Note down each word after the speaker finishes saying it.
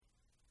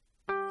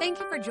Thank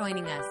you for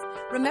joining us.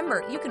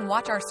 Remember, you can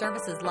watch our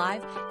services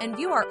live and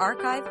view our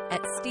archive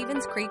at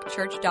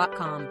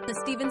StevensCreekChurch.com, the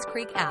Stevens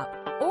Creek app,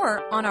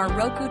 or on our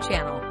Roku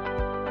channel.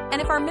 And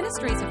if our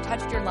ministries have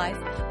touched your life,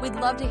 we'd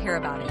love to hear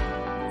about it.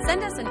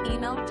 Send us an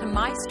email to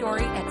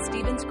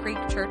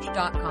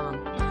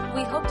mystory@StevensCreekChurch.com.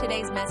 We hope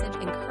today's message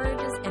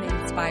encourages and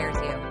inspires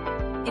you.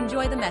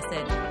 Enjoy the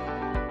message.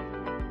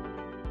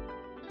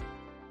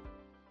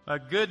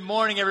 Good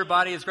morning,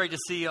 everybody. It's great to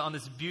see you on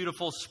this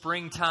beautiful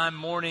springtime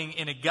morning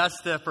in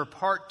Augusta for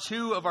part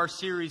 2 of our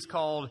series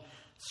called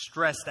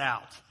Stressed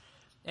Out.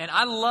 And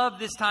I love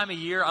this time of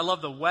year. I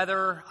love the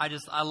weather. I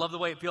love the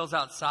way it feels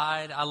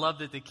outside. I love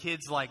that the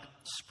kids like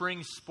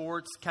spring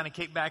sports kind of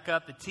kick back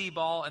up, the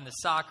t-ball and the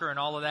soccer and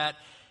all of that.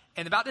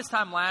 And about this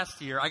time last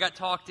year, I got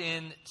talked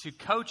into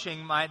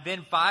coaching my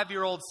then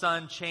 5-year-old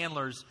son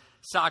Chandler's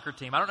soccer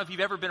team. I don't know if you've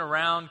ever been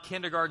around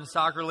kindergarten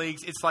soccer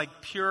leagues. It's like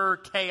pure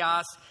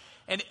chaos.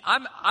 And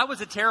I was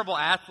a terrible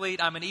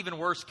athlete. I'm an even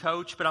worse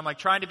coach, but I'm like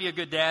trying to be a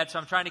good dad, so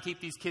I'm trying to keep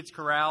these kids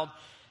corralled.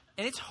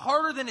 And it's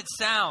harder than it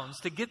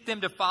sounds to get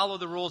them to follow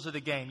the rules of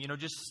the game. You know,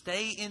 just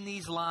stay in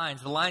these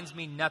lines. The lines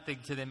mean nothing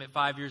to them at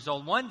 5 years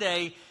old. One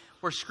day,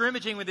 we're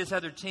scrimmaging with this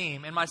other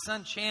team, and my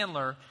son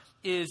Chandler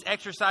is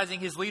exercising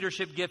his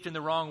leadership gift in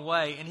the wrong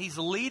way, and he's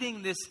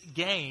leading this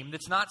game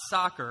that's not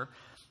soccer.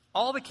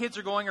 All the kids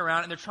are going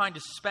around, and they're trying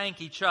to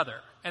spank each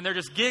other. And they're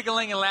just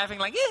giggling and laughing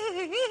like,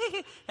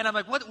 and I'm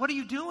like, what are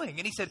you doing?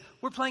 And he said,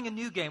 we're playing a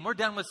new game. We're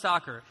done with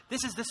soccer.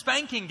 This is the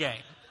spanking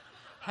game.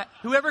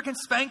 Whoever can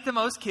spank the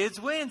most kids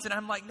wins. And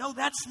I'm like, no,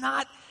 that's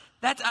not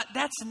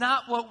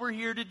what we're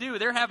here to do.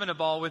 They're having a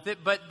ball with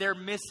it, but they're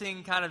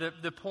missing kind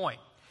of the point.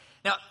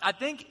 Now, I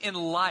think in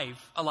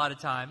life, a lot of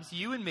times,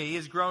 you and me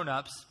as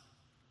grown-ups,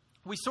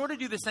 we sort of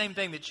do the same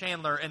thing that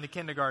Chandler and the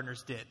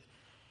kindergartners did.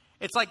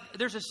 It's like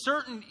there's a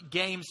certain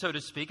game, so to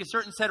speak, a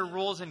certain set of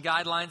rules and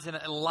guidelines in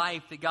a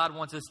life that God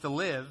wants us to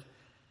live.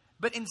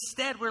 But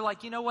instead, we're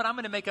like, you know what? I'm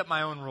going to make up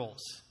my own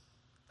rules.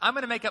 I'm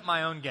going to make up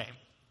my own game.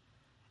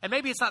 And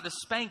maybe it's not the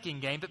spanking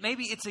game, but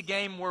maybe it's a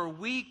game where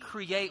we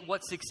create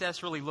what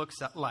success really looks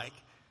like.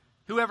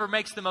 Whoever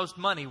makes the most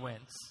money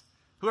wins.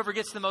 Whoever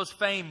gets the most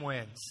fame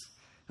wins.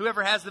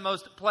 Whoever has the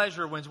most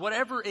pleasure wins.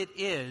 Whatever it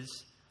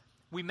is,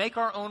 we make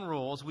our own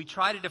rules. We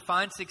try to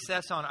define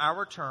success on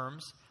our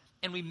terms.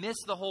 And we miss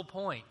the whole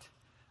point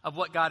of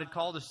what God had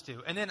called us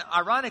to. And then,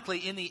 ironically,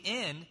 in the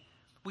end,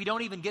 we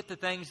don't even get the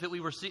things that we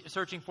were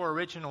searching for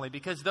originally,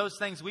 because those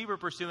things we were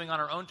pursuing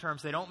on our own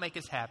terms, they don't make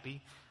us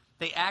happy.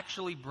 They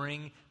actually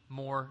bring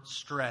more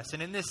stress.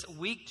 And in this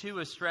week 2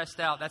 of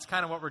Stressed Out, that's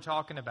kind of what we're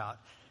talking about.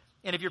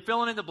 And if you're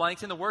filling in the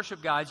blanks, in the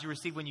worship guides you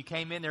received when you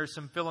came in, there's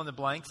some fill in the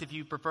blanks if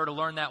you prefer to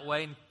learn that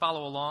way and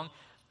follow along.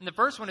 And the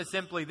first one is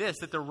simply this,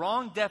 that the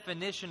wrong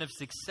definition of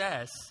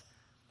success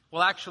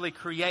will actually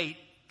create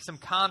some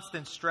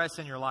constant stress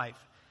in your life.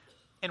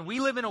 And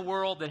we live in a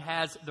world that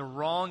has the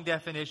wrong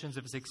definitions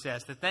of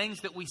success. The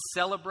things that we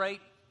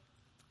celebrate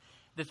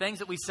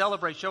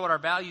show what our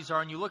values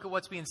are. And you look at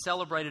what's being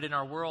celebrated in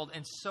our world,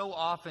 and so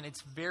often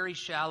it's very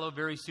shallow,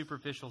 very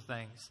superficial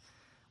things,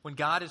 when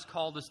God has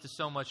called us to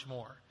so much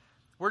more.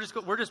 We're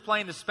just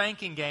playing the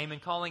spanking game and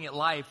calling it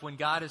life, when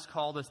God has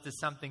called us to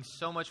something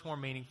so much more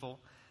meaningful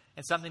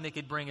and something that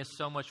could bring us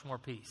so much more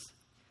peace.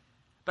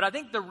 But I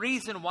think the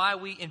reason why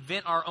we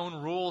invent our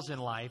own rules in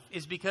life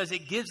is because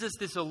it gives us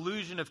this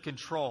illusion of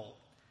control.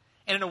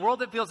 And in a world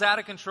that feels out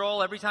of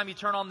control, every time you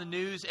turn on the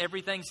news,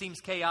 everything seems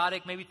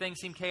chaotic. Maybe things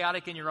seem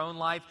chaotic in your own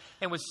life.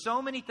 And with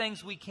so many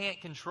things we can't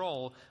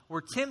control,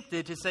 we're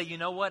tempted to say, you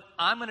know what?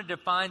 I'm going to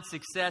define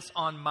success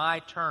on my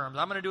terms.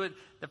 I'm going to do it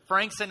the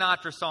Frank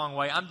Sinatra song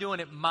way. I'm doing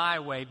it my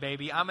way,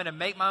 baby. I'm going to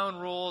make my own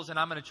rules, and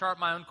I'm going to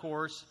chart my own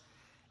course.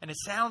 And it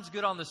sounds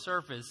good on the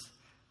surface.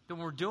 When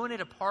we're doing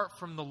it apart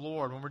from the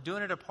Lord, when we're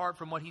doing it apart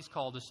from what He's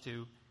called us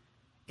to,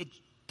 it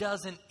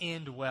doesn't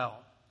end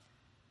well.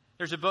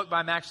 There's a book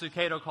by Max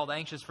Lucado called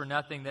Anxious for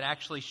Nothing that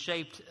actually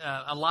shaped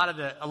a lot of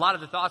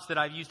the thoughts that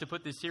I've used to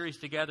put this series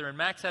together. And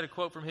Max had a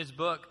quote from his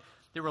book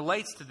that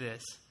relates to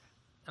this,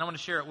 and I want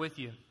to share it with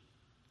you.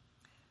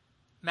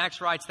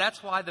 Max writes,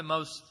 "That's why the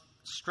most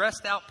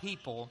stressed out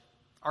people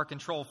are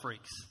control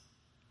freaks.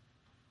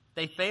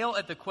 They fail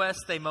at the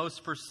quest they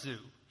most pursue.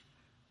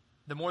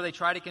 The more they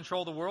try to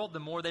control the world,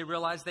 the more they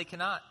realize they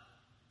cannot.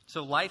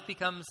 So life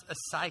becomes a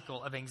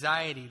cycle of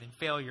anxiety, then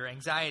failure,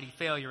 anxiety,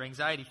 failure,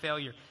 anxiety,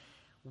 failure.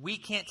 We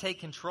can't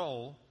take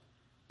control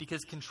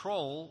because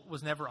control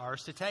was never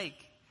ours to take.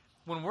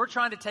 When we're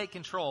trying to take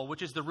control,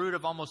 which is the root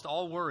of almost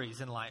all worries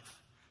in life,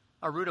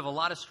 a root of a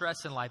lot of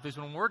stress in life, is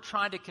when we're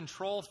trying to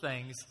control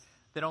things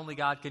that only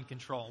God can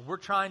control. We're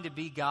trying to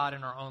be God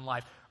in our own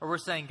life. Or we're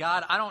saying,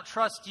 God, I don't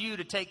trust you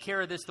to take care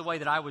of this the way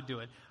that I would do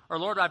it. Or,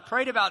 Lord, I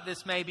prayed about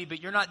this maybe,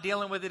 but you're not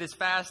dealing with it as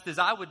fast as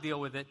I would deal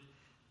with it.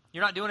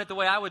 You're not doing it the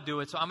way I would do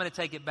it, so I'm going to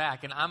take it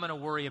back, and I'm going to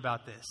worry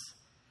about this.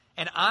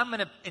 And I'm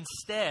going to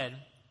instead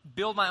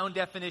build my own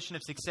definition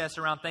of success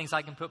around things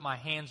I can put my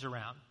hands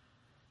around.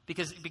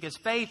 Because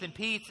faith and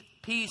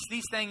peace,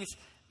 these things,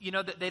 you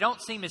know, they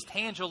don't seem as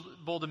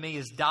tangible to me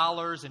as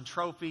dollars and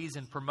trophies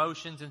and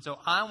promotions. And so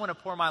I want to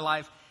pour my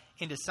life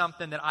into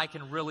something that I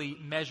can really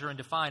measure and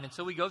define. And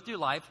so we go through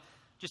life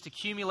just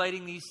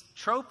accumulating these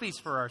trophies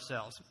for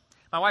ourselves.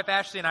 My wife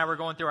Ashley and I were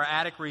going through our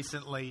attic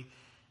recently,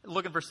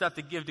 looking for stuff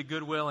to give to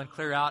Goodwill and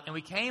clear out. And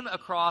we came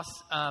across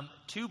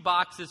 2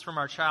 boxes from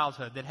our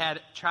childhood that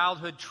had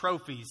childhood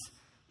trophies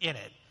in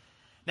it.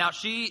 Now,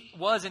 she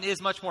was and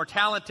is much more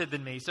talented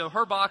than me, so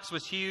her box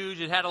was huge.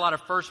 It had a lot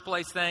of first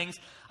place things.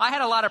 I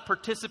had a lot of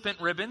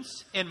participant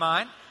ribbons in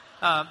mine.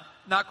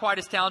 Not quite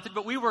as talented,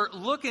 but we were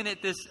looking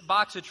at this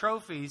box of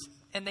trophies,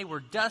 and they were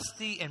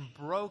dusty and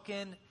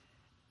broken.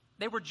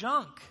 They were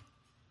junk.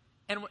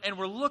 And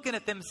we're looking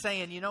at them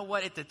saying, you know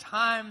what, at the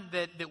time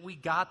that we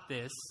got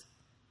this,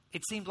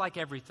 it seemed like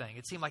everything.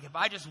 It seemed like if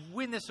I just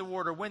win this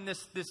award or win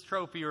this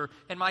trophy, or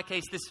in my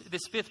case,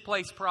 this 5th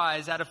place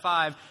prize out of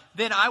 5,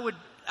 then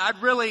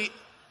I'd really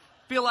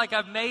feel like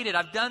I've made it.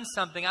 I've done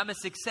something. I'm a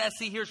success.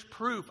 See, here's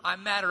proof. I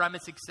matter. I'm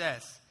a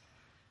success.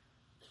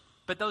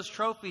 But those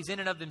trophies in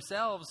and of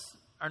themselves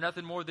are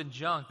nothing more than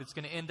junk that's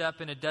going to end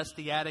up in a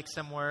dusty attic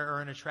somewhere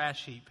or in a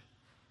trash heap.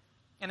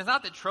 And it's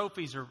not that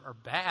trophies are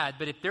bad,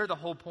 but if they're the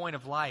whole point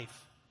of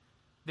life,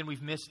 then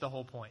we've missed the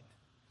whole point.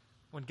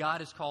 When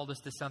God has called us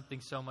to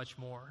something so much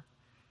more.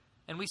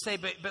 And we say,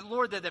 but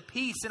Lord, the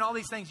peace and all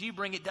these things you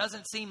bring, it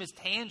doesn't seem as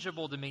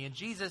tangible to me. And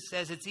Jesus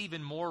says it's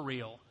even more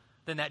real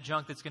than that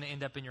junk that's going to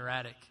end up in your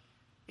attic.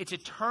 It's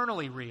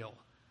eternally real.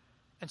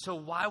 And so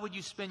why would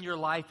you spend your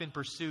life in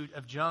pursuit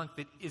of junk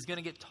that is going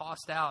to get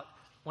tossed out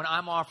when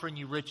I'm offering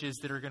you riches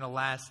that are going to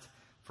last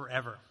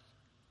forever?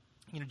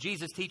 You know,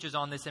 Jesus teaches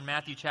on this in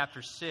Matthew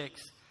chapter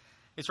 6.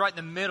 It's right in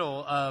the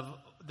middle of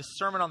the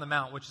Sermon on the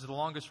Mount, which is the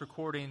longest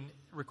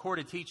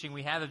recorded teaching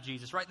we have of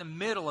Jesus. Right in the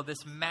middle of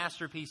this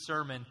masterpiece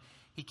sermon,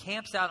 he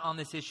camps out on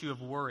this issue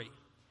of worry.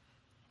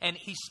 And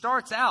he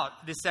starts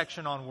out this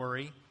section on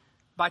worry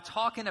by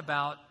talking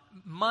about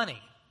money,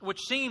 which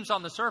seems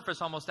on the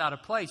surface almost out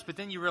of place. But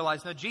then you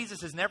realize, no,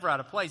 Jesus is never out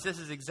of place. This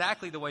is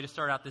exactly the way to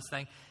start out this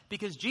thing.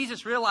 Because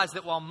Jesus realized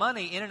that while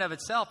money in and of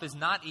itself is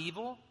not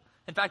evil,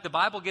 in fact, the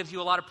Bible gives you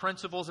a lot of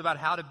principles about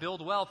how to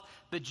build wealth,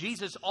 but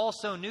Jesus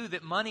also knew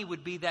that money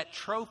would be that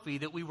trophy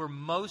that we were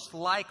most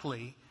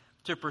likely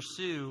to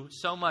pursue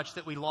so much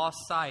that we lost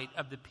sight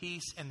of the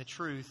peace and the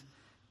truth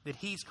that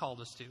He's called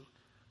us to.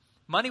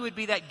 Money would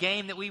be that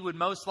game that we would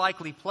most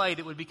likely play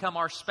that would become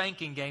our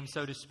spanking game,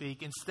 so to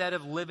speak, instead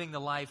of living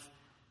the life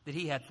that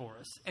He had for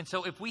us. And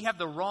so if we have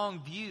the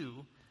wrong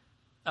view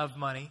of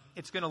money,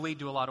 it's going to lead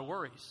to a lot of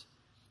worries.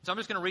 So I'm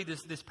just going to read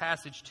this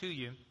passage to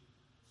you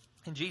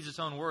in Jesus'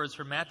 own words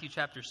from Matthew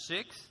chapter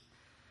 6.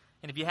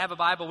 And if you have a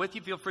Bible with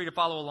you, feel free to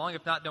follow along.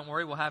 If not, don't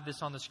worry. We'll have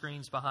this on the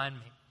screens behind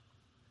me.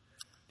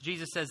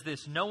 Jesus says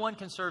this, "No one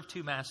can serve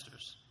 2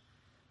 masters,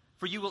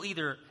 for you will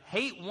either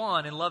hate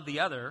one and love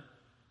the other,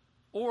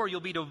 or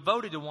you'll be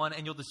devoted to one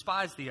and you'll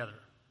despise the other.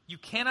 You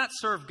cannot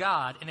serve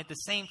God and at the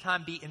same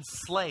time be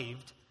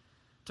enslaved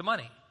to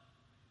money.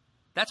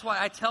 That's why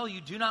I tell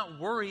you, do not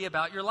worry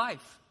about your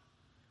life,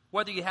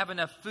 whether you have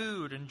enough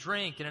food and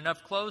drink and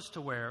enough clothes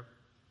to wear.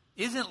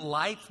 Isn't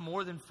life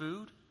more than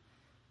food?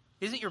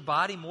 Isn't your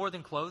body more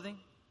than clothing?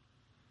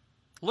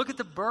 Look at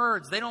the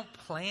birds. They don't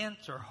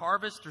plant or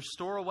harvest or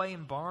store away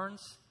in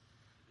barns,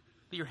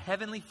 but your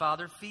heavenly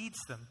Father feeds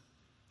them.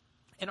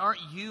 And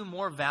aren't you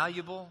more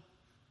valuable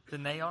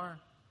than they are?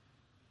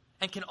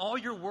 And can all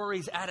your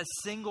worries add a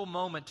single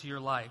moment to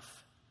your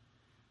life?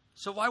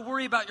 So why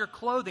worry about your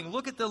clothing?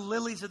 Look at the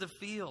lilies of the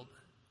field,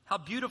 how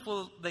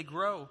beautiful they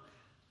grow.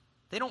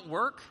 They don't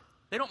work.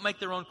 They don't make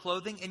their own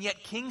clothing, and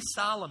yet King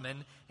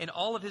Solomon, in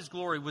all of his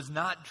glory, was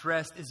not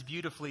dressed as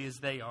beautifully as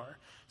they are.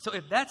 So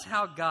if that's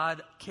how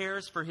God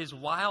cares for His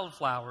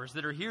wildflowers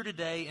that are here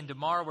today and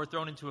tomorrow are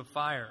thrown into a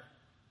fire,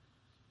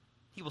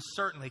 He will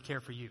certainly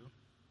care for you.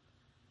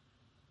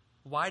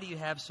 Why do you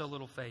have so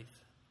little faith?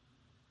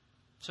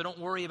 So don't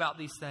worry about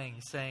these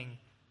things, saying,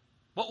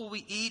 what will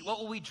we eat? What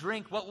will we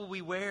drink? What will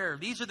we wear?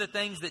 These are the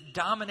things that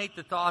dominate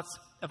the thoughts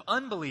of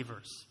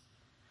unbelievers.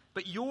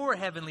 But your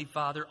heavenly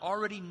Father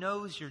already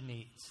knows your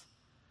needs.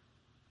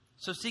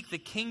 So seek the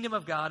kingdom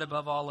of God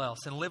above all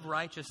else and live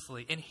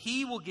righteously, and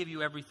He will give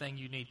you everything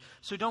you need.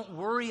 So don't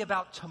worry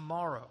about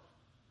tomorrow,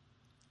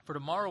 for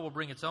tomorrow will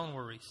bring its own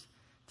worries.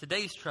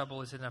 Today's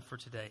trouble is enough for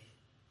today.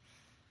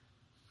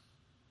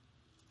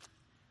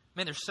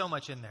 Man, there's so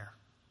much in there.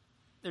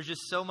 There's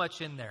just so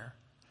much in there.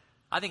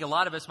 I think a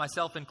lot of us,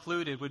 myself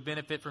included, would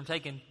benefit from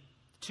taking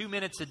 2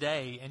 minutes a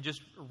day and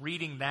just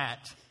reading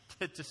that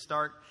to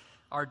start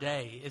our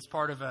day as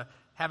part of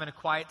having a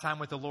quiet time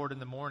with the Lord in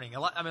the morning. A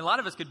lot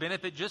of us could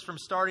benefit just from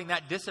starting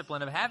that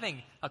discipline of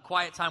having a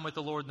quiet time with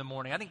the Lord in the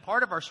morning. I think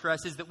part of our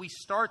stress is that we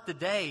start the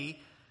day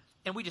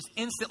and we just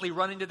instantly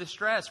run into the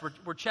stress.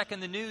 We're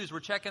checking the news.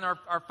 We're checking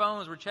our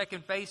phones. We're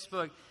checking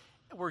Facebook.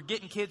 We're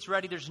getting kids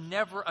ready. There's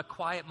never a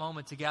quiet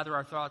moment to gather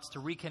our thoughts, to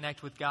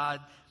reconnect with God,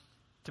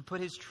 to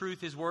put His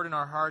truth, His word in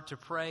our heart, to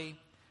pray.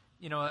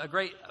 You know, a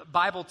great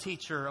Bible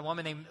teacher, a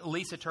woman named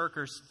Lisa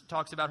Turkers,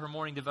 talks about her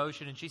morning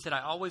devotion, and she said,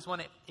 I always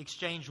want to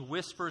exchange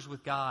whispers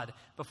with God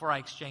before I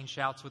exchange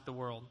shouts with the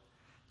world.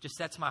 Just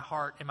sets my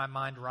heart and my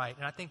mind right.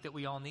 And I think that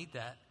we all need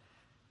that.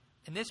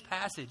 in this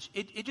passage,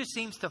 it just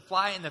seems to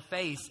fly in the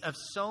face of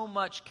so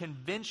much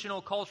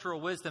conventional cultural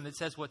wisdom that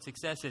says what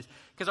success is.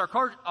 Because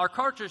our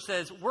culture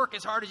says, work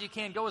as hard as you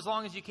can, go as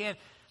long as you can,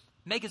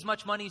 make as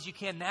much money as you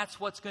can. That's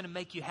what's going to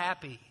make you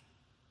happy.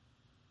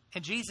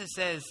 And Jesus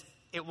says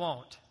it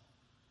won't.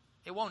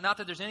 It won't. Not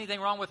that there's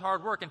anything wrong with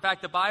hard work. In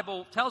fact, the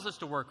Bible tells us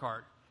to work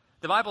hard.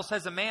 The Bible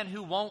says a man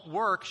who won't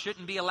work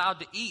shouldn't be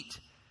allowed to eat.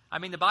 I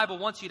mean, the Bible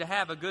wants you to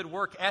have a good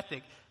work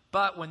ethic.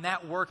 But when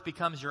that work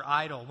becomes your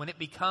idol, when it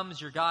becomes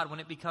your God,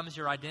 when it becomes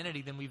your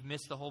identity, then we've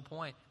missed the whole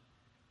point.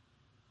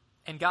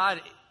 And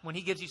God, when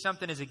He gives you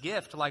something as a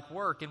gift like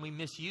work and we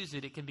misuse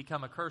it, it can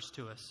become a curse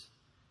to us.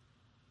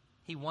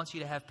 He wants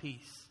you to have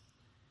peace.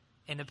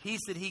 And the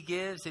peace that He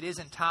gives, it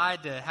isn't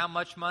tied to how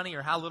much money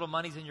or how little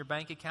money's in your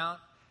bank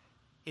account.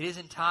 It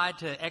isn't tied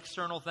to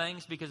external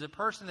things, because a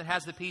person that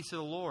has the peace of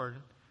the Lord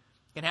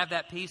can have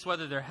that peace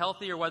whether they're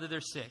healthy or whether they're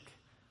sick.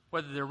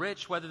 Whether they're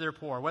rich, whether they're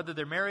poor, whether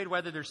they're married,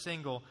 whether they're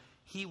single,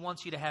 He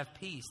wants you to have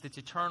peace that's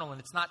eternal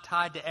and it's not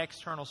tied to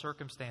external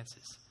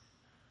circumstances.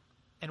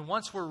 And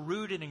once we're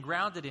rooted and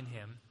grounded in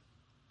Him,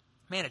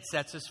 man, it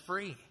sets us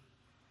free.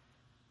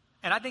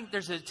 And I think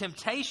there's a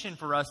temptation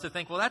for us to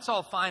think, well, that's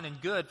all fine and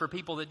good for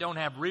people that don't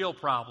have real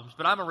problems.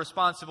 But I'm a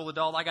responsible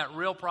adult. I got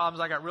real problems.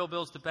 I got real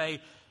bills to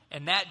pay.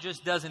 And that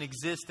just doesn't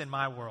exist in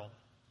my world.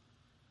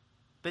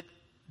 But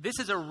this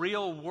is a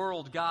real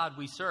world God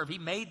we serve. He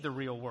made the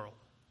real world.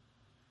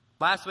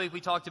 Last week we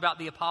talked about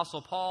the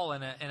Apostle Paul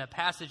in a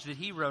passage that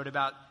he wrote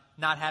about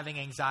not having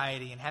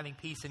anxiety and having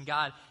peace in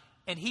God.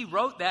 And he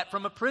wrote that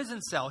from a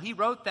prison cell. He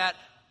wrote that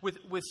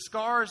with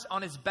scars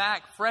on his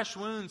back, fresh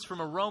wounds from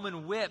a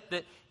Roman whip,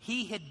 that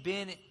he had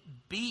been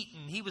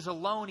beaten. He was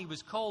alone, he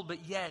was cold,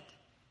 but yet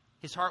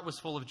his heart was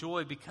full of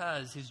joy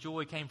because his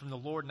joy came from the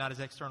Lord, not his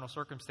external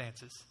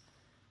circumstances.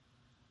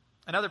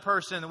 Another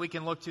person that we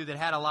can look to that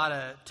had a lot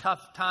of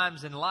tough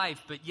times in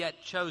life, but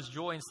yet chose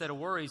joy instead of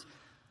worries,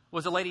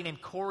 was a lady named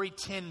Corrie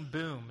ten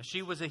Boom.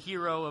 She was a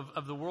hero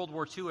of the World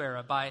War II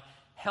era by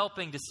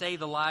helping to save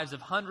the lives of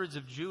hundreds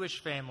of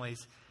Jewish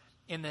families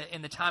in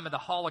the time of the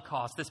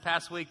Holocaust. This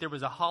past week there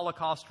was a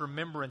Holocaust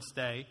Remembrance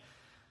Day,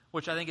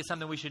 which I think is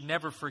something we should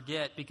never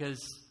forget, because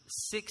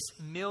 6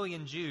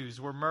 million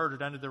Jews were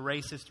murdered under the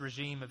racist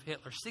regime of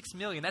Hitler. 6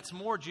 million. That's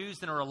more Jews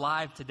than are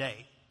alive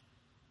today.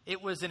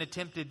 It was an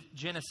attempted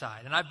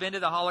genocide. And I've been to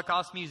the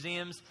Holocaust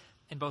museums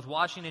in both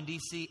Washington,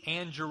 D.C.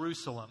 and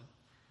Jerusalem.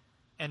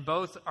 And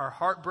both are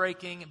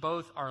heartbreaking,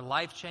 both are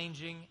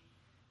life-changing,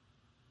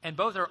 and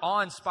both are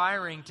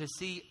awe-inspiring to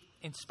see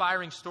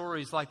inspiring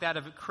stories like that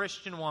of a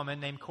Christian woman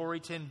named Corrie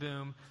ten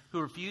Boom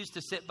who refused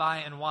to sit by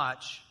and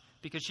watch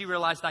because she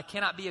realized, I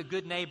cannot be a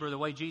good neighbor the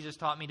way Jesus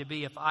taught me to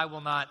be if I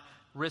will not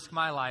risk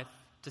my life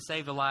to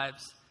save the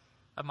lives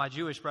of my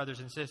Jewish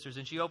brothers and sisters.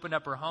 And she opened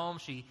up her home,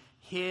 she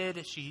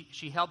hid,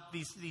 she helped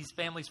these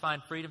families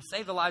find freedom,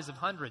 saved the lives of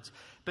hundreds.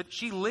 But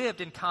she lived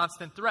in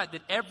constant threat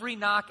that every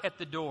knock at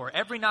the door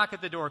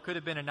could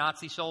have been a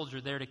Nazi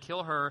soldier there to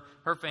kill her,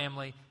 her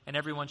family, and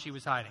everyone she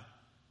was hiding.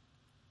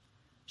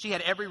 She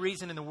had every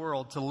reason in the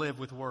world to live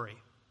with worry.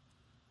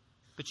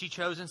 But she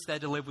chose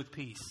instead to live with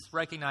peace,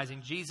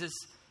 recognizing, Jesus,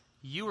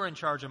 you are in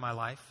charge of my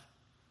life.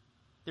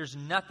 There's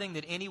nothing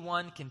that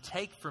anyone can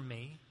take from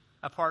me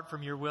apart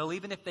from your will.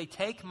 Even if they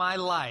take my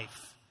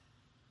life,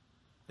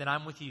 then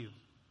I'm with you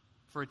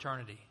for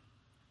eternity.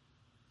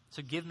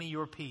 So give me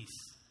your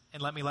peace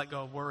and let me let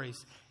go of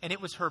worries. And it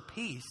was her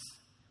peace,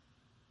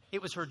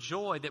 it was her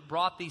joy that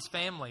brought these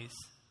families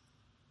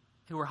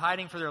who were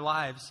hiding for their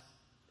lives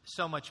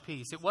so much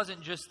peace. It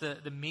wasn't just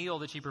the meal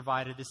that she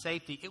provided, the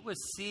safety. It was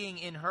seeing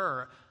in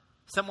her,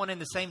 someone in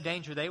the same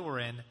danger they were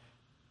in,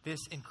 this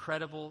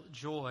incredible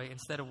joy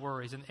instead of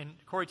worries. And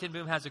Corrie ten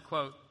Boom has a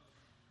quote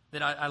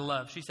that I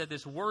love. She said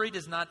this: worry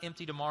does not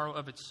empty tomorrow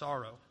of its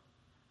sorrow.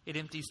 It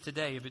empties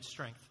today of its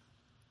strength.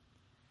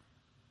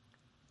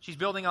 She's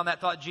building on that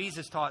thought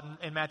Jesus taught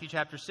in Matthew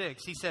chapter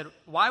 6. He said,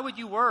 why would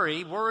you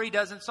worry? Worry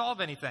doesn't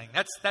solve anything.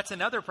 That's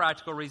another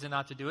practical reason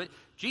not to do it.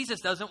 Jesus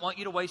doesn't want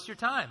you to waste your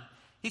time.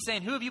 He's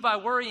saying, who of you by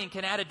worrying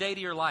can add a day to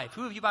your life?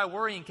 Who of you by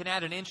worrying can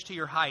add an inch to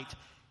your height?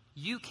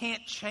 You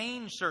can't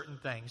change certain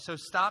things, so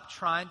stop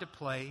trying to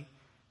play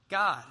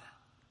God.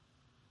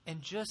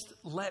 And just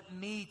let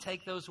me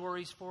take those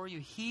worries for you.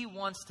 He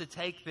wants to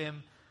take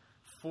them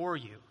for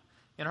you.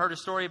 And I heard a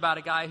story about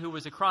a guy who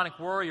was a chronic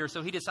worrier,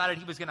 so he decided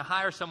he was going to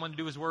hire someone to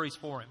do his worries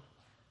for him.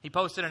 He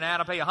posted an ad,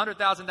 I'll pay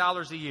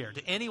 $100,000 a year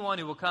to anyone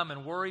who will come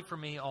and worry for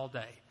me all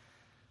day.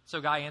 So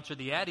a guy answered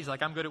the ad. He's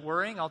like, I'm good at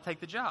worrying. I'll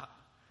take the job.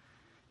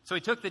 So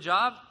he took the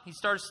job. He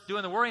starts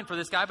doing the worrying for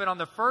this guy. But on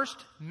the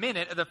first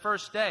minute of the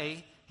first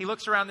day, he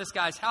looks around this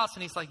guy's house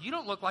and he's like, you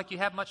don't look like you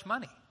have much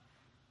money.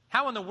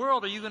 How in the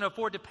world are you going to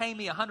afford to pay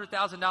me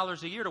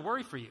 $100,000 a year to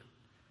worry for you?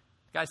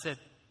 The guy said,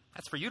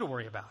 that's for you to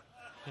worry about,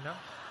 you know?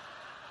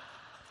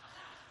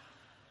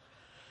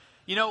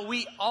 You know,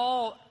 we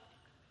all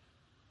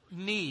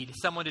need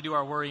someone to do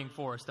our worrying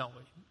for us, don't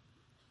we?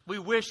 We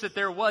wish that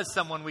there was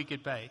someone we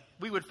could pay.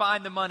 We would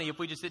find the money if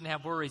we just didn't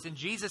have worries. And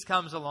Jesus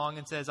comes along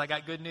and says, I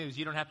got good news.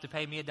 You don't have to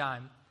pay me a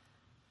dime.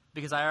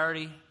 because I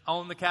already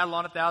own the cattle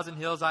on 1,000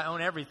 hills. I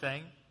own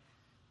everything.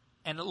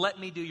 And let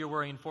me do your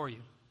worrying for you.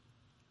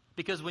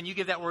 Because when you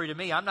give that worry to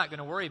me, I'm not going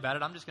to worry about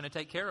it. I'm just going to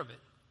take care of it.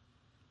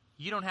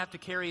 You don't have to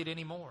carry it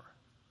anymore.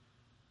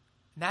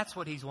 And that's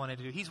what he's wanting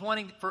to do. He's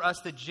wanting for us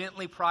to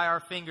gently pry our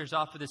fingers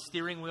off of the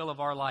steering wheel of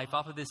our life,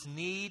 off of this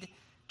need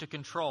to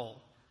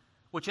control,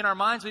 which in our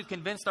minds we've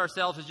convinced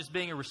ourselves is just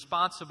being a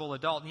responsible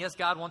adult. And yes,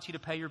 God wants you to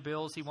pay your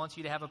bills. He wants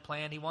you to have a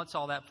plan. He wants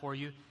all that for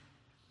you.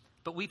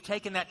 But we've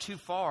taken that too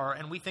far,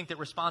 and we think that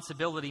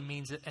responsibility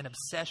means an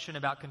obsession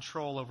about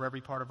control over every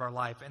part of our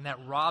life. And that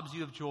robs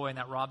you of joy, and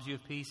that robs you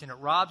of peace, and it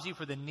robs you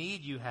for the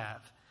need you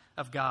have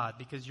of God,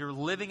 because you're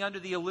living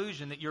under the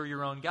illusion that you're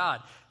your own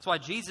God. That's why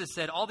Jesus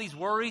said all these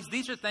worries,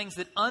 these are things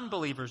that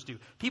unbelievers do.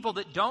 People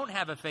that don't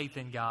have a faith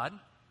in God,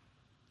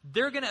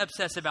 they're going to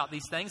obsess about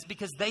these things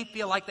because they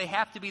feel like they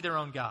have to be their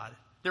own God,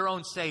 their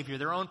own Savior,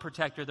 their own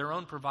protector, their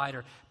own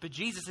provider. But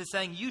Jesus is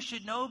saying you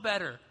should know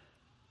better.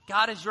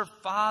 God is your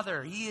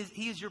Father. He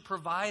is your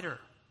provider.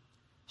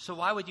 So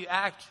why would you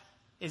act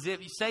as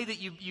if you say that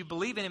you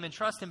believe in Him and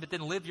trust Him, but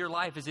then live your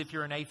life as if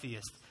you're an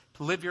atheist?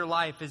 To live your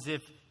life as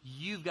if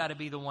you've got to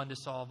be the one to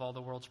solve all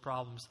the world's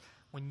problems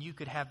when you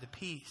could have the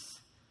peace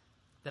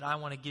that I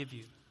want to give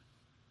you.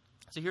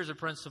 So here's a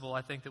principle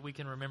I think that we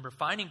can remember.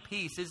 Finding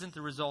peace isn't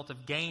the result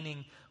of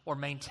gaining or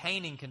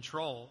maintaining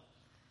control.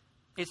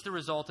 It's the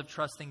result of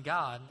trusting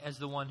God as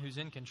the one who's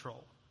in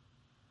control.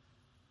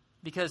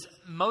 Because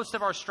most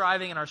of our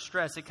striving and our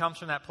stress, it comes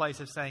from that place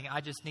of saying,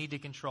 I just need to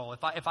control.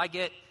 If I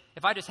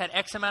just had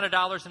X amount of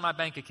dollars in my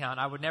bank account,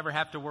 I would never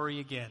have to worry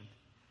again.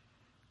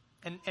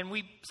 And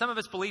some of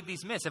us believe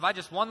these myths. If I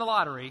just won the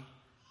lottery,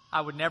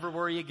 I would never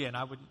worry again.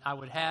 I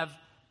would have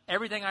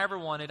everything I ever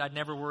wanted. I'd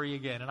never worry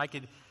again. And I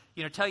could,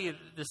 tell you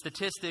the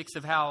statistics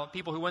of how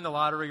people who win the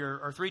lottery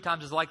are 3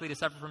 times as likely to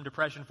suffer from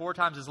depression, 4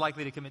 times as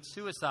likely to commit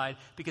suicide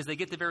because they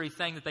get the very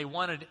thing that they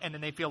wanted, and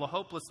then they feel a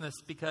hopelessness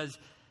because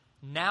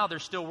now they're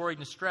still worried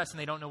and stressed and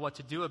they don't know what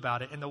to do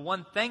about it. And the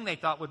one thing they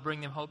thought would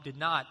bring them hope did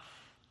not.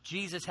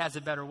 Jesus has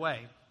a better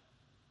way.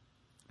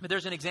 But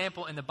there's an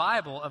example in the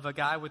Bible of a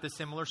guy with a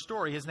similar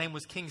story. His name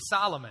was King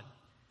Solomon.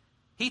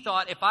 He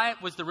thought if I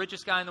was the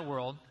richest guy in the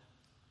world,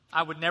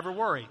 I would never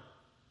worry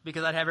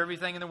because I'd have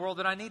everything in the world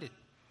that I needed.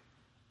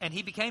 And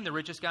he became the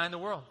richest guy in the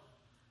world.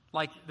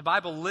 Like the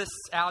Bible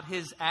lists out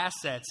his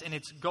assets, and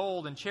it's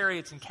gold and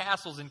chariots and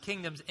castles and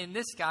kingdoms. And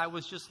this guy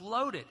was just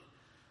loaded.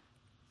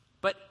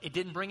 But it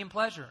didn't bring him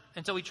pleasure.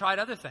 And so he tried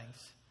other things.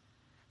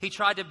 He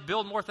tried to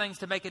build more things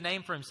to make a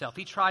name for himself.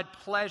 He tried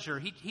pleasure.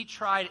 He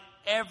tried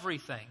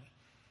everything.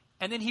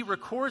 And then he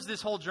records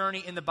this whole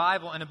journey in the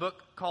Bible in a book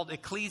called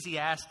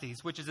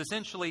Ecclesiastes, which is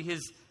essentially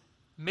his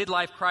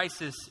midlife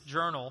crisis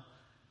journal.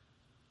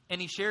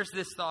 And he shares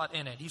this thought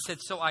in it. He said,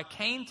 so I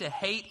came to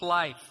hate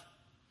life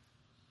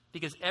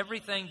because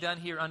everything done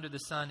here under the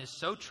sun is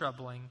so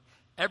troubling.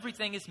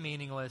 Everything is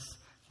meaningless,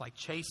 like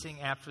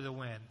chasing after the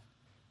wind.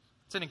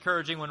 It's an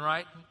encouraging one,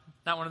 right?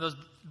 Not one of those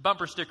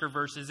bumper sticker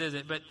verses, is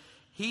it? But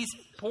he's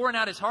pouring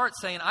out his heart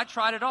saying, I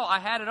tried it all. I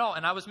had it all,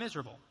 and I was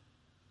miserable.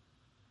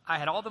 I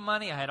had all the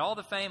money. I had all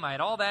the fame. I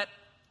had all that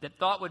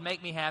thought would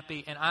make me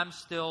happy, and I'm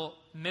still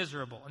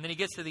miserable. And then he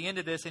gets to the end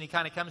of this, and he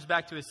kind of comes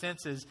back to his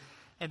senses.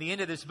 At the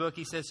end of this book,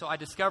 he says, so I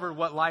discovered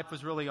what life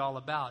was really all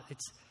about.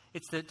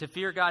 It's to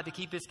fear God, to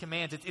keep His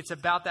commands. It's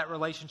about that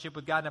relationship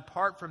with God. And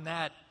apart from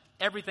that,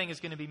 everything is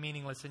going to be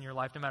meaningless in your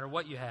life, no matter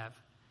what you have.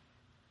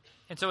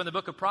 And so in the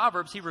book of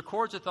Proverbs, he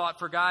records a thought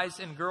for guys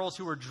and girls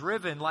who were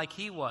driven like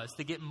he was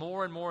to get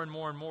more and more and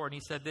more and more. And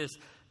he said this,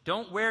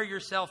 don't wear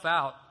yourself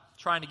out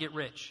trying to get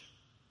rich.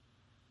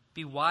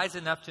 Be wise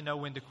enough to know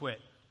when to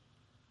quit.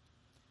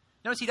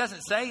 Notice he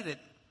doesn't say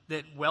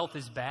that wealth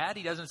is bad.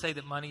 He doesn't say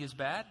that money is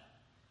bad.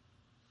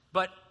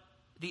 But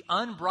the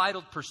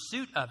unbridled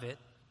pursuit of it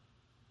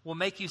will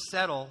make you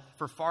settle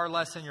for far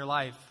less in your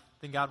life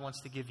than God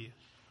wants to give you.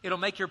 It'll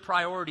make your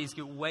priorities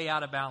get way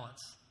out of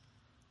balance.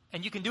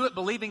 And you can do it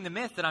believing the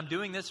myth that I'm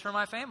doing this for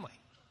my family.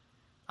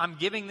 I'm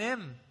giving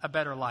them a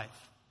better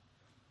life.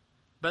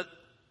 But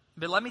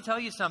let me tell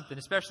you something,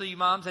 especially you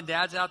moms and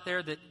dads out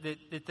there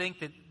that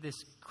think that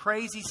this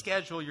crazy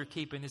schedule you're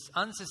keeping, this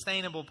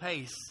unsustainable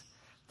pace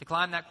to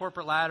climb that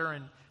corporate ladder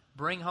and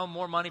bring home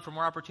more money for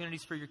more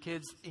opportunities for your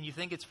kids, and you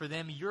think it's for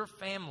them, your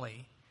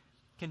family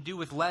can do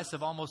with less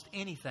of almost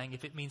anything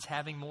if it means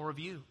having more of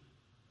you.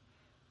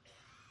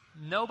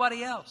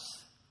 Nobody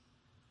else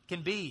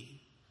can be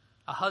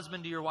a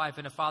husband to your wife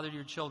and a father to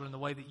your children the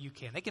way that you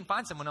can. They can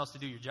find someone else to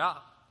do your job.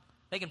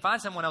 They can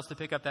find someone else to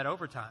pick up that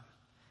overtime.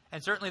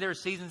 And certainly there are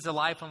seasons of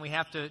life when we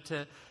have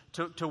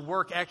to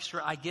work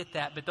extra. I get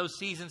that. But those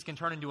seasons can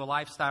turn into a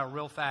lifestyle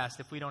real fast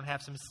if we don't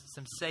have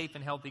some safe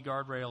and healthy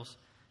guardrails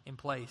in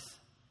place.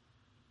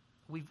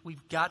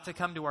 We've got to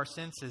come to our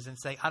senses and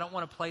say, I don't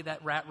want to play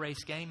that rat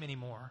race game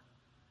anymore.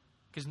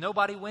 Because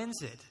nobody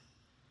wins it.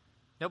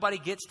 Nobody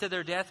gets to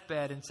their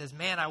deathbed and says,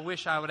 man, I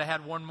wish I would have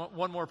had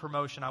one more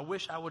promotion. I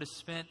wish I would have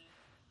spent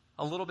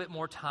a little bit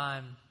more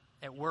time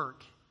at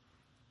work.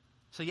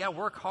 So yeah,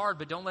 work hard,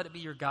 but don't let it be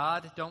your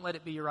God. Don't let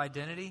it be your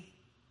identity.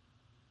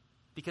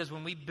 Because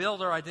when we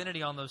build our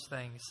identity on those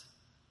things,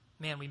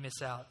 man, we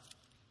miss out.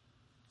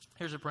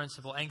 Here's a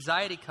principle.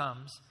 Anxiety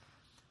comes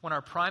when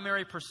our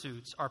primary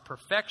pursuits are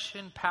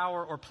perfection,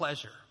 power, or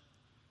pleasure.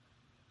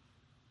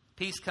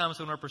 Peace comes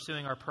when we're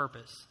pursuing our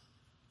purpose.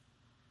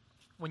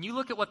 When you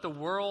look at what the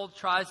world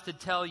tries to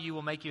tell you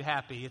will make you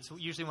happy, it's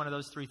usually one of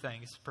those three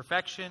things: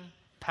 perfection,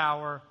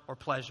 power, or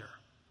pleasure.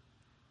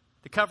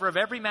 The cover of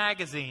every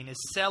magazine is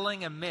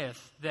selling a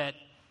myth that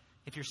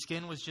if your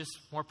skin was just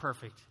more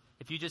perfect,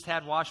 if you just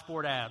had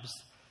washboard abs,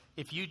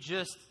 if you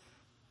just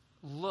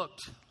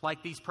looked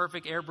like these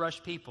perfect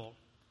airbrushed people.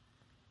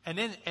 And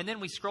then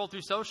we scroll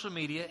through social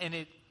media, and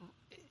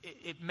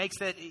it makes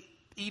that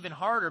even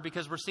harder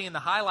because we're seeing the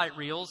highlight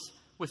reels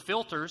with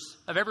filters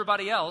of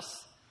everybody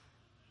else.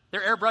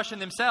 They're airbrushing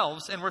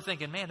themselves, and we're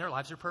thinking, man, their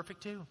lives are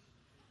perfect too.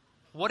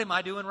 What am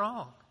I doing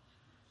wrong?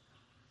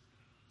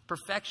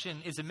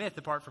 Perfection is a myth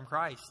apart from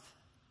Christ.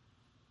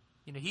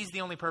 You know, He's the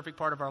only perfect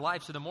part of our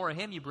life. So the more of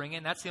Him you bring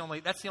in, that's the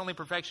only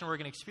perfection we're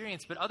going to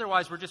experience. But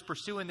otherwise, we're just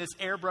pursuing this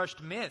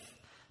airbrushed myth.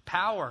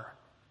 Power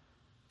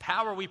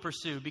we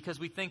pursue because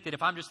we think that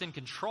if I'm just in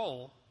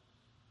control,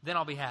 then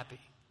I'll be happy.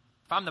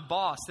 If I'm the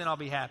boss, then I'll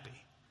be happy.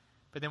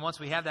 But then once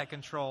we have that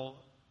control,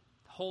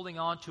 holding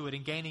on to it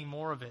and gaining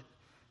more of it,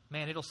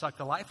 man, it'll suck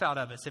the life out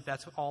of us if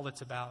that's all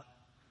it's about.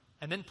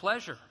 And then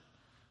pleasure.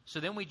 So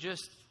then we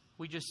just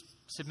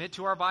submit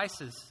to our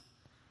vices.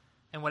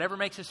 And whatever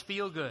makes us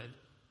feel good,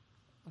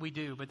 we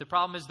do. But the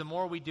problem is the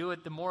more we do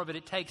it, the more of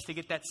it takes to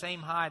get that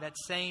same high, that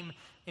same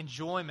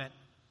enjoyment.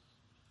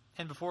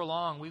 And before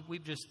long,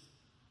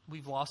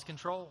 we've lost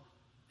control.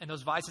 And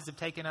those vices have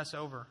taken us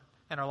over.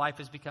 And our life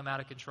has become out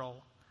of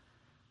control.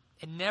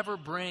 It never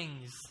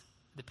brings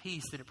the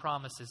peace that it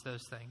promises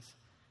those things.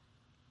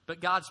 But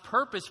God's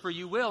purpose for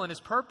you will, and His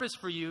purpose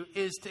for you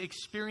is to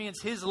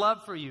experience His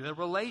love for you, a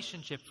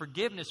relationship,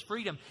 forgiveness,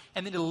 freedom,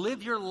 and then to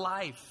live your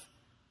life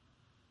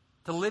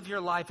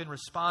in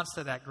response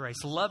to that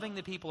grace, loving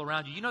the people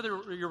around you. You know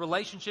that your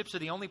relationships are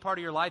the only part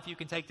of your life you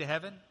can take to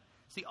heaven?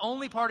 It's the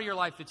only part of your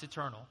life that's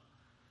eternal.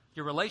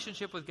 Your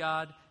relationship with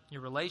God,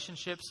 your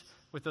relationships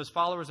with those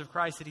followers of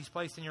Christ that He's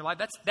placed in your life,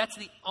 that's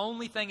the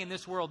only thing in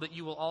this world that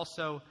you will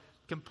also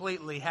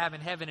completely have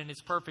in heaven in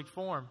its perfect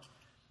form.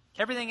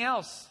 Everything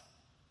else,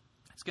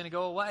 it's going to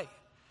go away.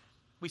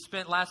 We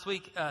spent last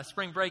week,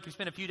 spring break, we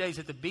spent a few days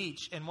at the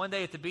beach. And one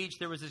day at the beach,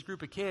 there was this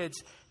group of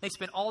kids. They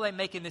spent all day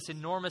making this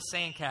enormous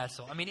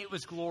sandcastle. I mean, it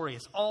was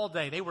glorious. All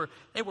day. They were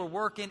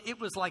working. It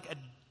was like a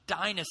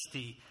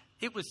dynasty.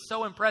 It was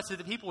so impressive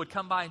that people would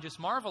come by and just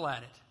marvel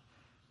at it.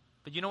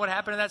 But you know what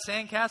happened to that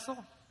sandcastle?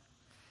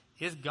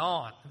 It's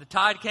gone. The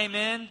tide came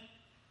in.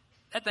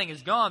 That thing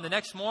is gone. The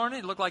next morning,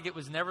 it looked like it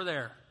was never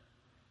there.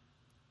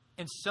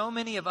 And so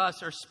many of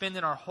us are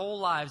spending our whole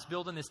lives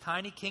building this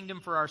tiny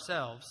kingdom for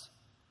ourselves.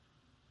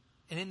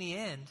 And in the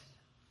end,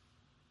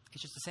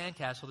 it's just a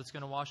sandcastle that's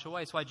going to wash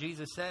away. That's why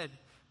Jesus said,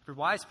 if your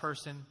wise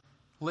person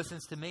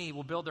listens to me,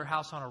 will build their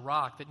house on a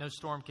rock that no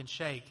storm can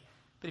shake.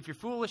 But if you're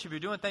foolish, if you're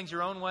doing things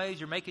your own ways,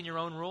 you're making your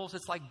own rules,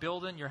 it's like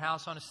building your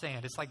house on a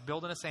sand. It's like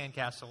building a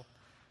sandcastle.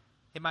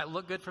 It might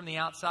look good from the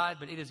outside,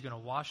 but it is going to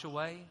wash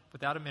away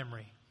without a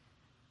memory.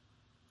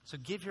 So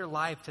give your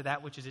life to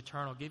that which is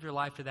eternal. Give your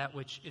life to that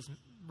which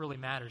really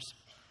matters.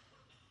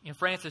 You know,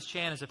 Francis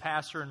Chan is a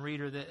pastor and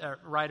writer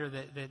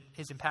that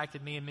has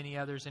impacted me and many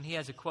others, and he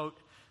has a quote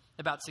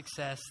about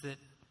success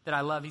that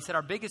I love. He said,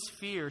 our biggest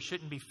fear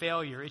shouldn't be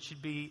failure. It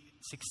should be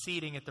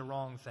succeeding at the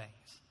wrong things.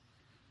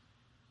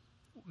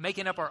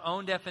 Making up our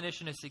own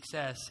definition of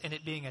success and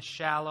it being a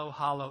shallow,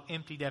 hollow,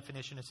 empty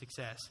definition of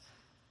success.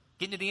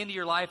 Getting to the end of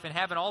your life and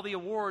having all the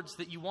awards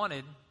that you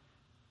wanted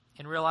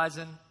and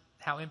realizing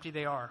how empty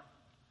they are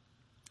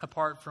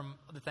apart from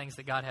the things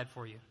that God had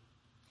for you.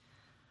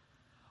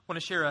 I want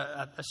to share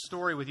a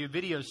story with you, a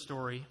video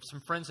story, some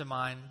friends of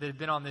mine that have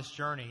been on this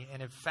journey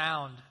and have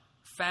found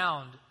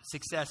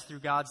success through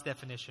God's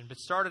definition, but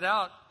started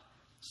out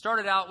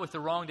with the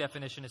wrong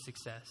definition of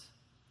success.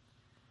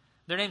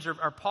 Their names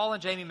are Paul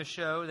and Jamie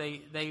Michaud.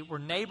 They were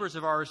neighbors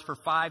of ours for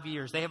 5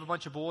 years. They have a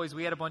bunch of boys.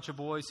 We had a bunch of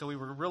boys, so we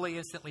were really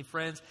instantly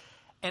friends.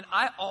 And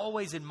I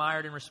always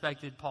admired and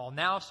respected Paul,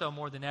 now so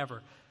more than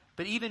ever.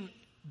 But even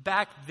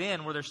back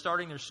then, where they're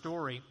starting their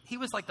story, he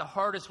was like the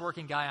hardest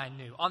working guy I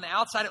knew. On the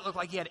outside, it looked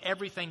like he had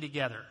everything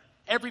together.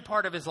 Every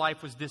part of his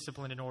life was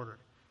disciplined and ordered.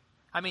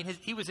 I mean,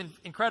 he was in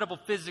incredible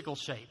physical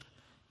shape.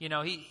 You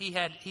know, he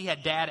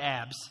had dad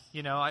abs.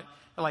 You know,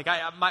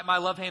 my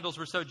love handles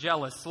were so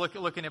jealous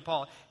looking at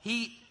Paul.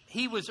 He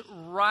was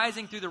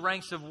rising through the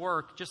ranks of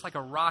work just like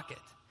a rocket.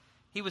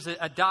 He was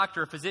a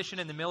doctor, a physician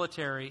in the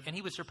military, and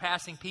he was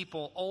surpassing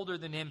people older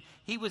than him.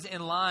 He was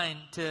in line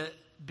to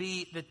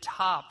be the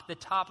top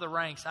of the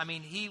ranks. I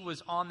mean, he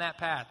was on that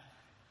path.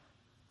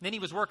 Then he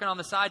was working on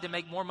the side to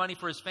make more money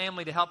for his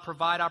family to help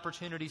provide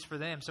opportunities for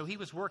them. So he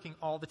was working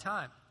all the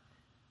time.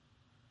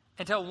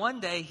 Until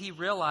one day he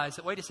realized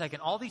that, wait a second,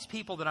 all these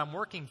people that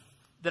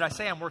I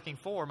say I'm working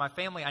for, my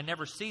family, I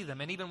never see them.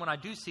 And even when I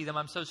do see them,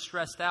 I'm so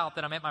stressed out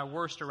that I'm at my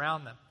worst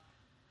around them.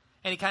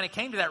 And he kind of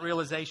came to that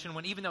realization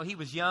when, even though he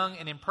was young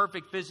and in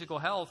perfect physical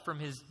health from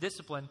his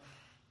discipline,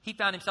 he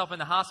found himself in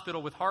the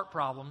hospital with heart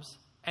problems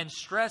And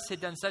stress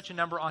had done such a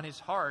number on his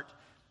heart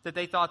that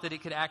they thought that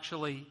it could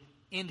actually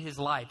end his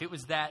life. It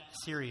was that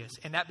serious.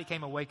 And that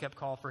became a wake-up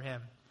call for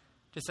him.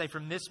 To say,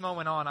 from this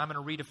moment on, I'm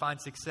going to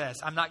redefine success.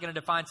 I'm not going to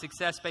define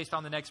success based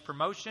on the next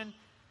promotion.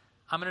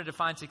 I'm going to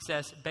define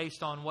success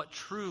based on what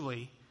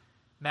truly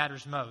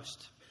matters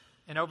most.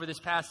 And over this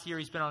past year,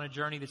 he's been on a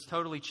journey that's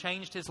totally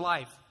changed his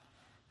life.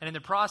 And in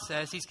the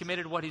process, he's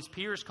committed what his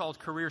peers called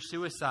career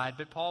suicide.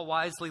 But Paul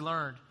wisely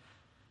learned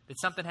that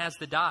something has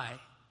to die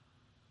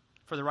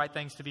for the right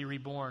things to be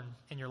reborn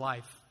in your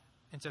life.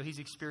 And so he's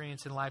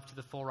experiencing life to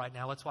the full right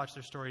now. Let's watch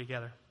their story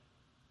together.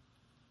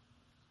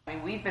 I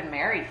mean, we've been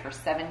married for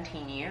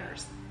 17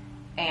 years,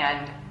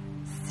 and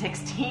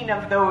 16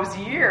 of those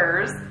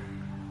years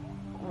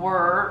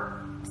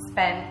were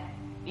spent,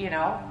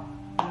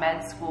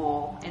 med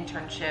school,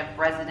 internship,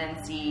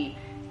 residency,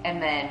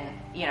 and then,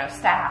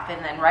 staff.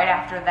 And then right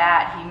after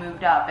that, he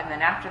moved up. And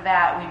then after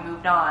that, we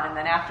moved on. And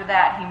then after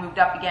that, he moved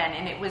up again.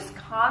 And it was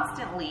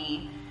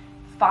constantly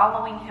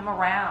following him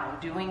around,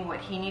 doing what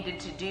he needed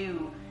to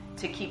do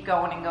to keep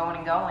going and going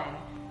and going.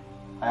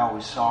 I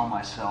always saw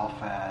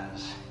myself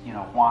as,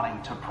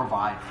 wanting to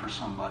provide for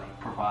somebody,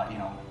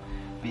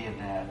 be a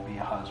dad, be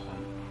a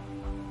husband.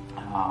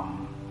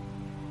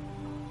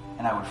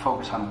 And I would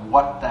focus on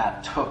what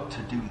that took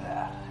to do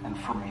that. And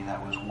for me,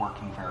 that was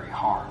working very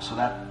hard. So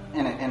that,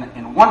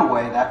 in one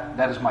way,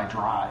 that is my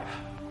drive.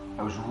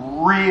 I was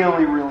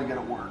really, really good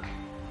at work,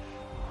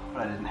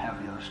 but I didn't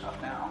have the other stuff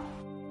down.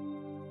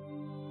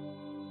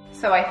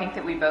 So I think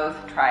that we both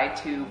tried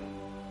to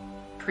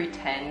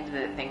pretend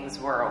that things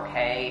were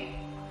okay.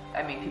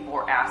 I mean, people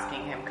were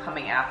asking him,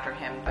 coming after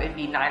him. It'd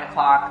be 9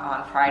 o'clock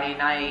on Friday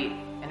night,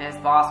 and his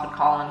boss would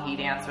call and he'd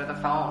answer the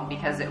phone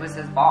because it was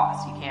his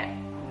boss. You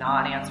can't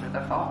not answer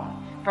the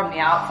phone. From the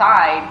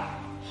outside,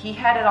 he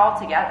had it all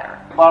together.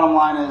 The bottom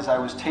line is I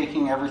was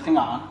taking everything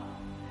on,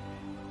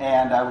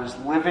 and I was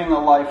living a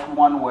life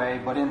one way,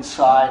 but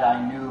inside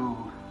I knew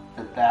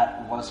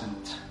that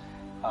wasn't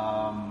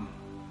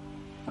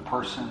the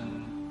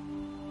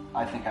person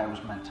I think I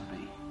was meant to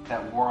be.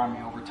 That wore on me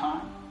over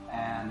time,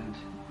 and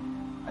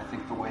I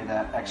think the way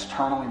that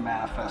externally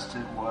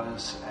manifested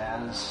was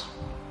as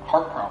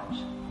heart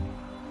problems.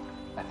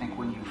 I think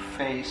when you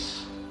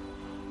face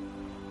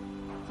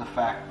the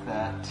fact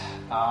that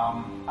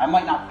I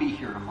might not be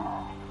here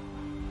tomorrow,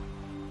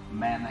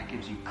 man, that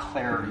gives you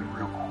clarity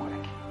real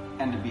quick.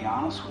 And to be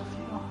honest with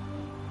you,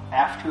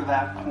 after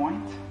that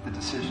point, the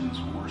decisions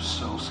were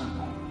so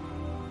simple.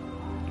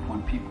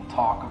 When people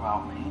talk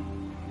about me,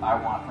 I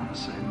want them to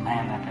say,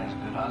 man, that guy's a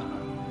good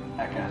husband.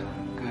 That guy's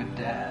a good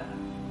dad.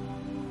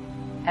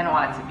 And I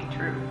want it to be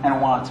true. And I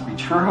want it to be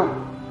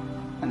true.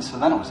 And so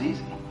then it was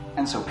easy.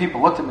 And so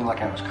people looked at me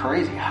like I was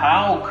crazy.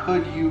 How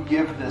could you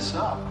give this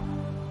up?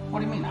 What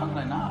do you mean? How could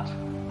I not?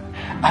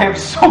 I have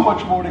so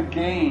much more to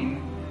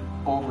gain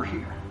over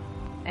here.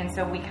 And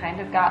so we kind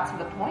of got to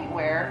the point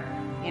where,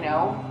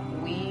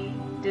 we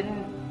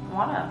didn't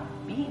want to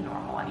be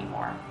normal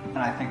anymore. And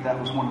I think that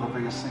was one of the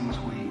biggest things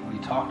we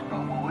talked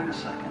about. Well, wait a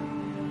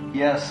second.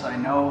 Yes, I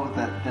know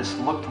that this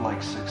looked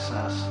like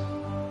success,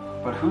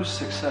 but whose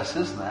success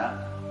is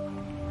that?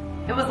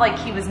 It was like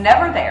he was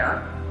never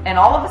there, and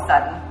all of a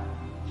sudden,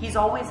 he's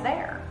always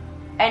there.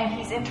 And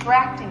he's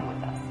interacting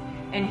with us.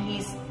 And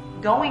he's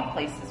going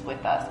places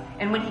with us.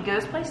 And when he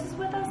goes places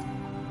with us,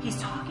 he's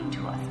talking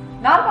to us.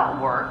 Not about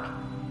work,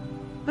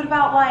 but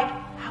about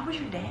how was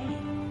your day?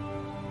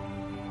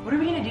 What are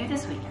we going to do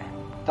this weekend?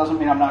 Doesn't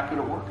mean I'm not good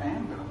at work. I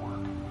am good at work.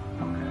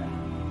 Okay.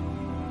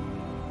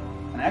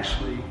 And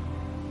actually,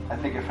 I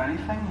think if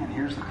anything, and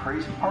here's the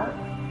crazy part,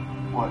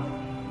 what?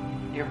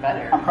 You're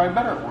better. I'm probably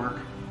better at work.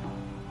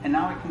 And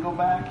now I can go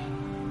back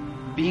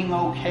being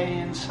okay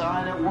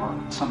inside at work.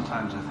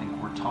 Sometimes I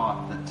think we're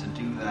taught that to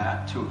do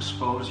that, to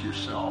expose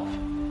yourself,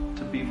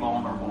 to be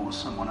vulnerable with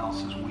someone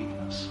else's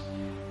weakness.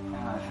 And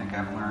I think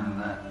I've learned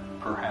that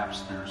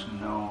perhaps there's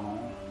no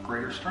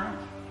greater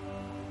strength.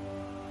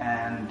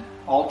 And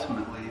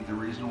ultimately, the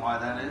reason why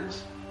that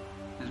is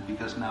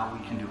because now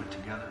we can do it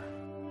together.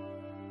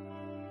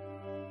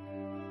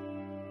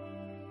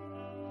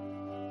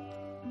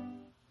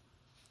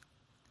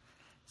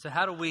 So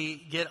how do we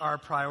get our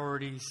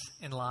priorities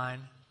in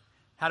line?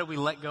 How do we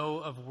let go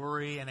of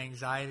worry and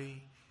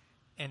anxiety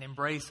and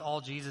embrace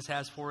all Jesus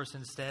has for us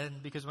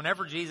instead? Because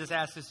whenever Jesus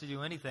asks us to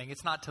do anything,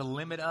 it's not to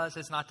limit us,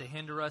 it's not to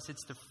hinder us,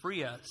 it's to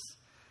free us.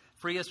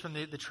 Free us from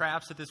the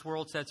traps that this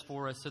world sets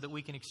for us so that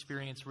we can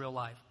experience real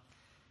life.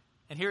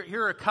 And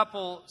here are a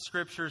couple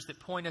scriptures that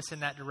point us in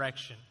that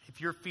direction.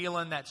 If you're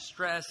feeling that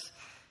stress,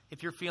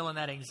 if you're feeling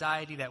that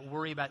anxiety, that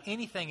worry about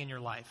anything in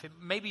your life,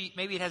 maybe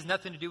it has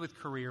nothing to do with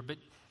career, but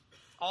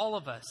all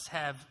of us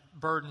have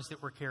burdens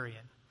that we're carrying.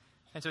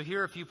 And so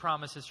here are a few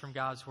promises from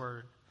God's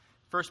Word.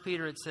 1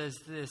 Peter, it says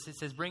this. It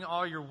says, bring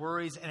all your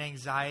worries and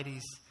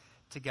anxieties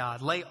to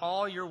God. Lay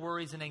all your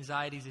worries and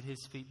anxieties at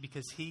His feet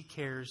because He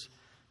cares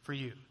for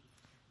you.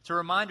 It's a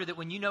reminder that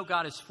when you know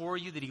God is for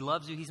you, that He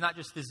loves you, He's not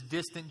just this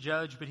distant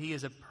judge, but He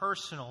is a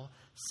personal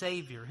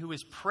Savior who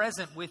is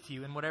present with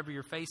you in whatever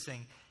you're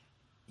facing.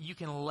 You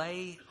can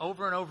lay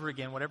over and over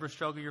again whatever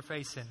struggle you're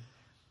facing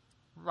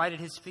right at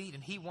his feet,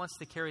 and he wants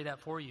to carry that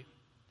for you.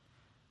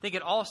 I think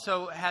it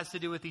also has to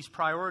do with these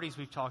priorities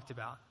we've talked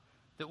about.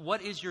 That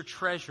what is your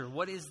treasure?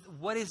 What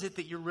is it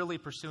that you're really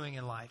pursuing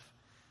in life?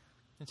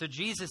 And so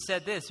Jesus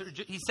said this.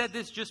 He said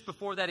this just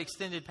before that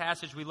extended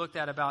passage we looked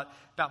at about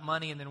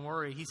money and then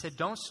worry. He said,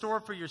 don't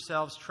store for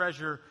yourselves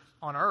treasure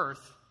on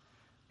earth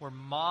where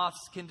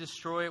moths can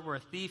destroy it, where a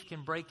thief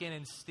can break in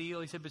and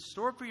steal. He said, but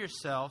store for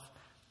yourself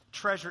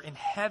treasure in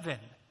heaven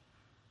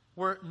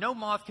where no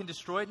moth can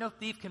destroy it, no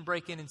thief can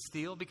break in and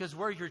steal, because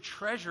where your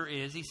treasure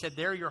is, he said,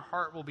 there your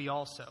heart will be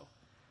also.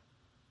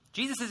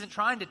 Jesus isn't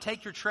trying to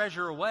take your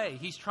treasure away.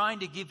 He's trying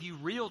to give you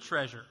real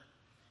treasure.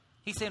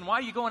 He's saying, why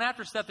are you going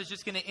after stuff that's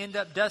just going to end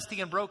up dusty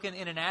and broken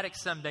in an attic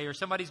someday, or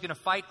somebody's going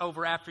to fight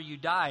over after you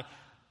die?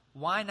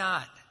 Why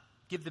not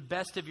give the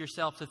best of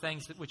yourself to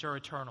things which are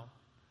eternal?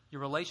 Your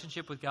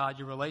relationship with God,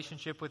 your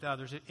relationship with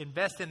others.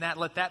 Invest in that.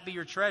 Let that be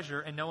your treasure,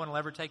 and no one will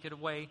ever take it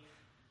away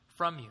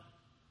from you.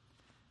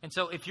 And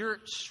so if you're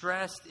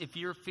stressed, if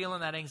you're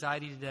feeling that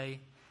anxiety today,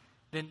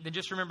 then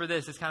just remember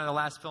this. It's kind of the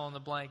last fill in the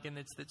blank. And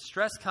it's that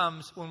stress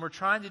comes when we're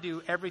trying to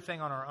do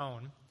everything on our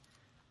own.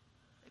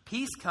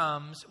 Peace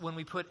comes when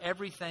we put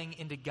everything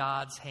into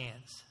God's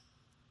hands.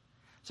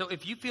 So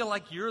if you feel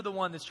like you're the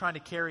one that's trying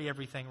to carry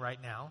everything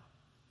right now,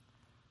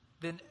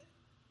 then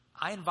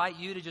I invite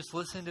you to just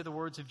listen to the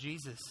words of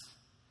Jesus.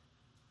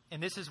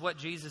 And this is what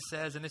Jesus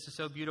says, and this is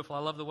so beautiful. I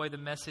love the way the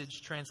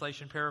Message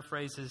translation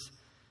paraphrases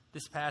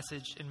this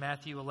passage in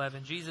Matthew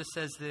 11. Jesus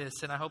says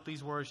this, and I hope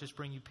these words just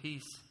bring you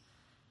peace.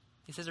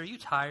 He says, are you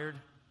tired,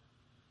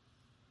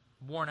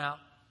 worn out,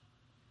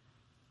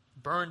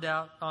 burned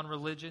out on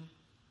religion?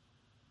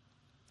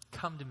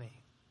 Come to me.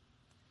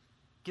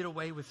 Get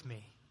away with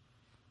me,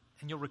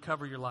 and you'll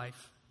recover your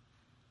life.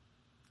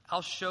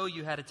 I'll show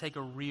you how to take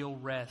a real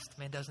rest.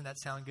 Man, doesn't that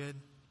sound good?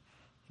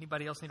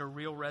 Anybody else need a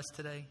real rest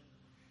today?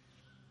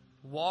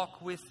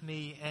 Walk with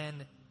me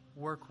and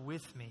work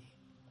with me.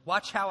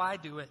 Watch how I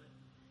do it.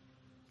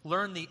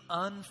 Learn the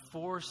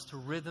unforced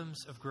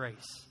rhythms of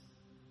grace.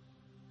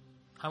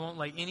 I won't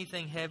lay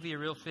anything heavy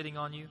or ill-fitting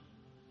on you.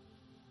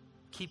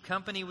 Keep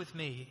company with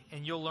me,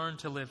 and you'll learn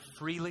to live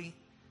freely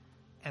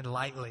and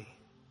lightly.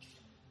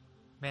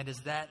 Man, does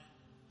that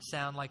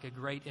sound like a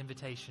great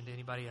invitation to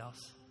anybody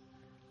else?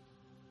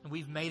 And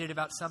we've made it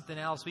about something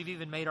else. We've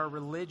even made our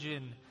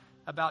religion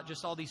about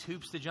just all these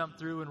hoops to jump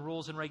through and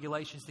rules and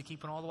regulations to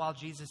keep. And all the while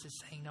Jesus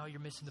is saying, no, you're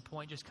missing the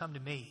point. Just come to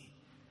me.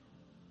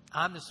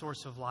 I'm the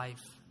source of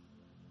life.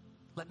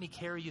 Let me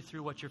carry you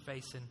through what you're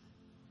facing.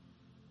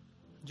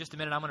 In just a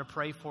minute, I'm going to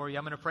pray for you.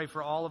 I'm going to pray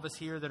for all of us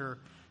here that are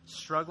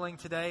struggling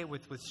today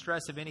with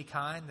stress of any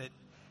kind, that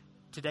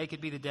today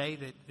could be the day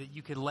that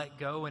you could let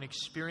go and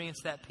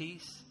experience that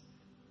peace.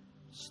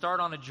 Start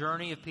on a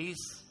journey of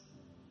peace.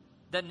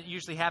 Doesn't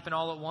usually happen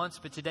all at once,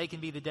 but today can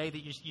be the day that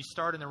you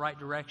start in the right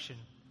direction.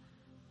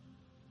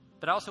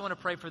 But I also want to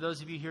pray for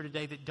those of you here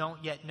today that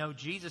don't yet know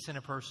Jesus in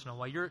a personal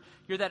way.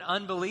 You're that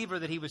unbeliever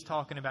that he was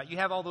talking about. You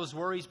have all those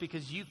worries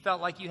because you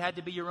felt like you had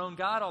to be your own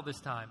God all this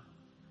time.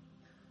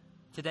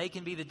 Today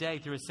can be the day,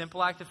 through a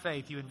simple act of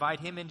faith, you invite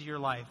him into your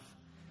life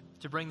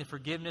to bring the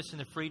forgiveness and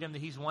the freedom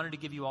that he's wanted to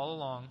give you all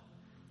along.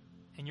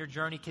 And your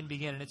journey can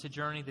begin, and it's a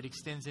journey that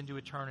extends into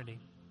eternity.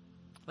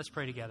 Let's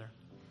pray together.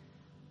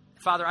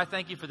 Father, I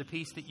thank you for the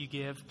peace that you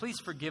give. Please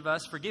forgive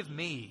us, forgive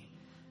me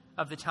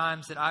of the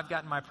times that I've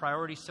gotten my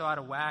priorities so out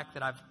of whack,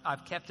 that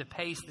I've kept a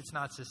pace that's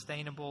not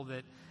sustainable,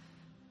 that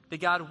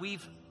God,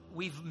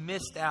 we've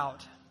missed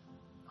out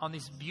on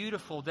this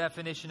beautiful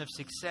definition of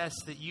success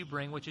that you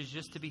bring, which is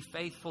just to be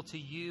faithful to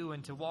you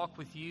and to walk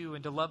with you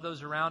and to love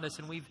those around us.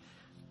 And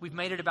we've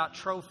made it about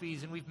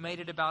trophies, and we've made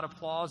it about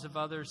applause of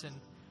others. And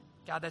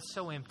God, that's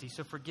so empty.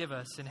 So forgive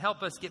us and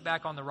help us get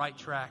back on the right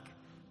track,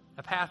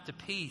 a path to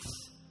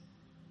peace,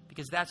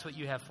 because that's what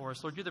you have for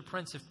us. Lord, you're the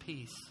Prince of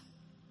Peace.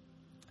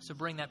 So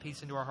bring that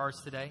peace into our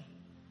hearts today.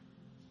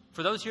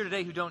 For those here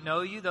today who don't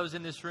know you, those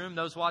in this room,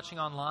 those watching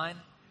online,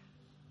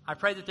 I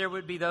pray that there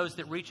would be those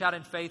that reach out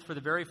in faith for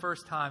the very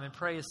first time and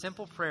pray a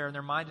simple prayer in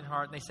their mind and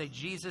heart. And they say,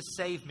 Jesus,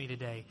 save me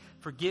today.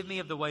 Forgive me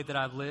of the way that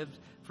I've lived.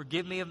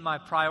 Forgive me of my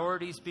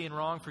priorities being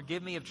wrong.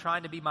 Forgive me of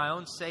trying to be my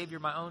own Savior,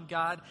 my own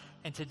God.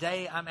 And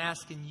today I'm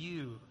asking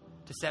you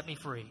to set me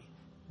free.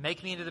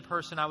 Make me into the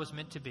person I was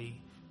meant to be.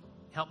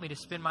 Help me to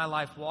spend my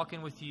life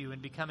walking with you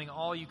and becoming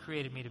all you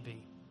created me to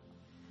be.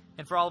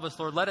 And for all of us,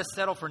 Lord, let us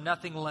settle for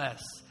nothing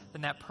less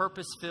than that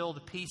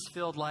purpose-filled,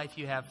 peace-filled life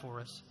you have for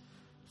us.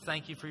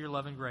 Thank you for your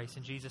love and grace.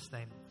 In Jesus'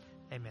 name,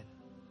 amen.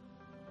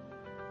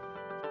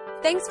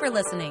 Thanks for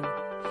listening.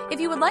 If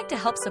you would like to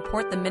help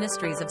support the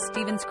ministries of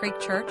Stevens Creek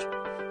Church,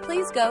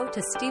 please go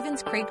to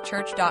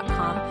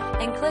StevensCreekChurch.com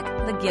and click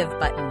the Give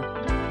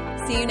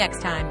button. See you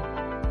next time.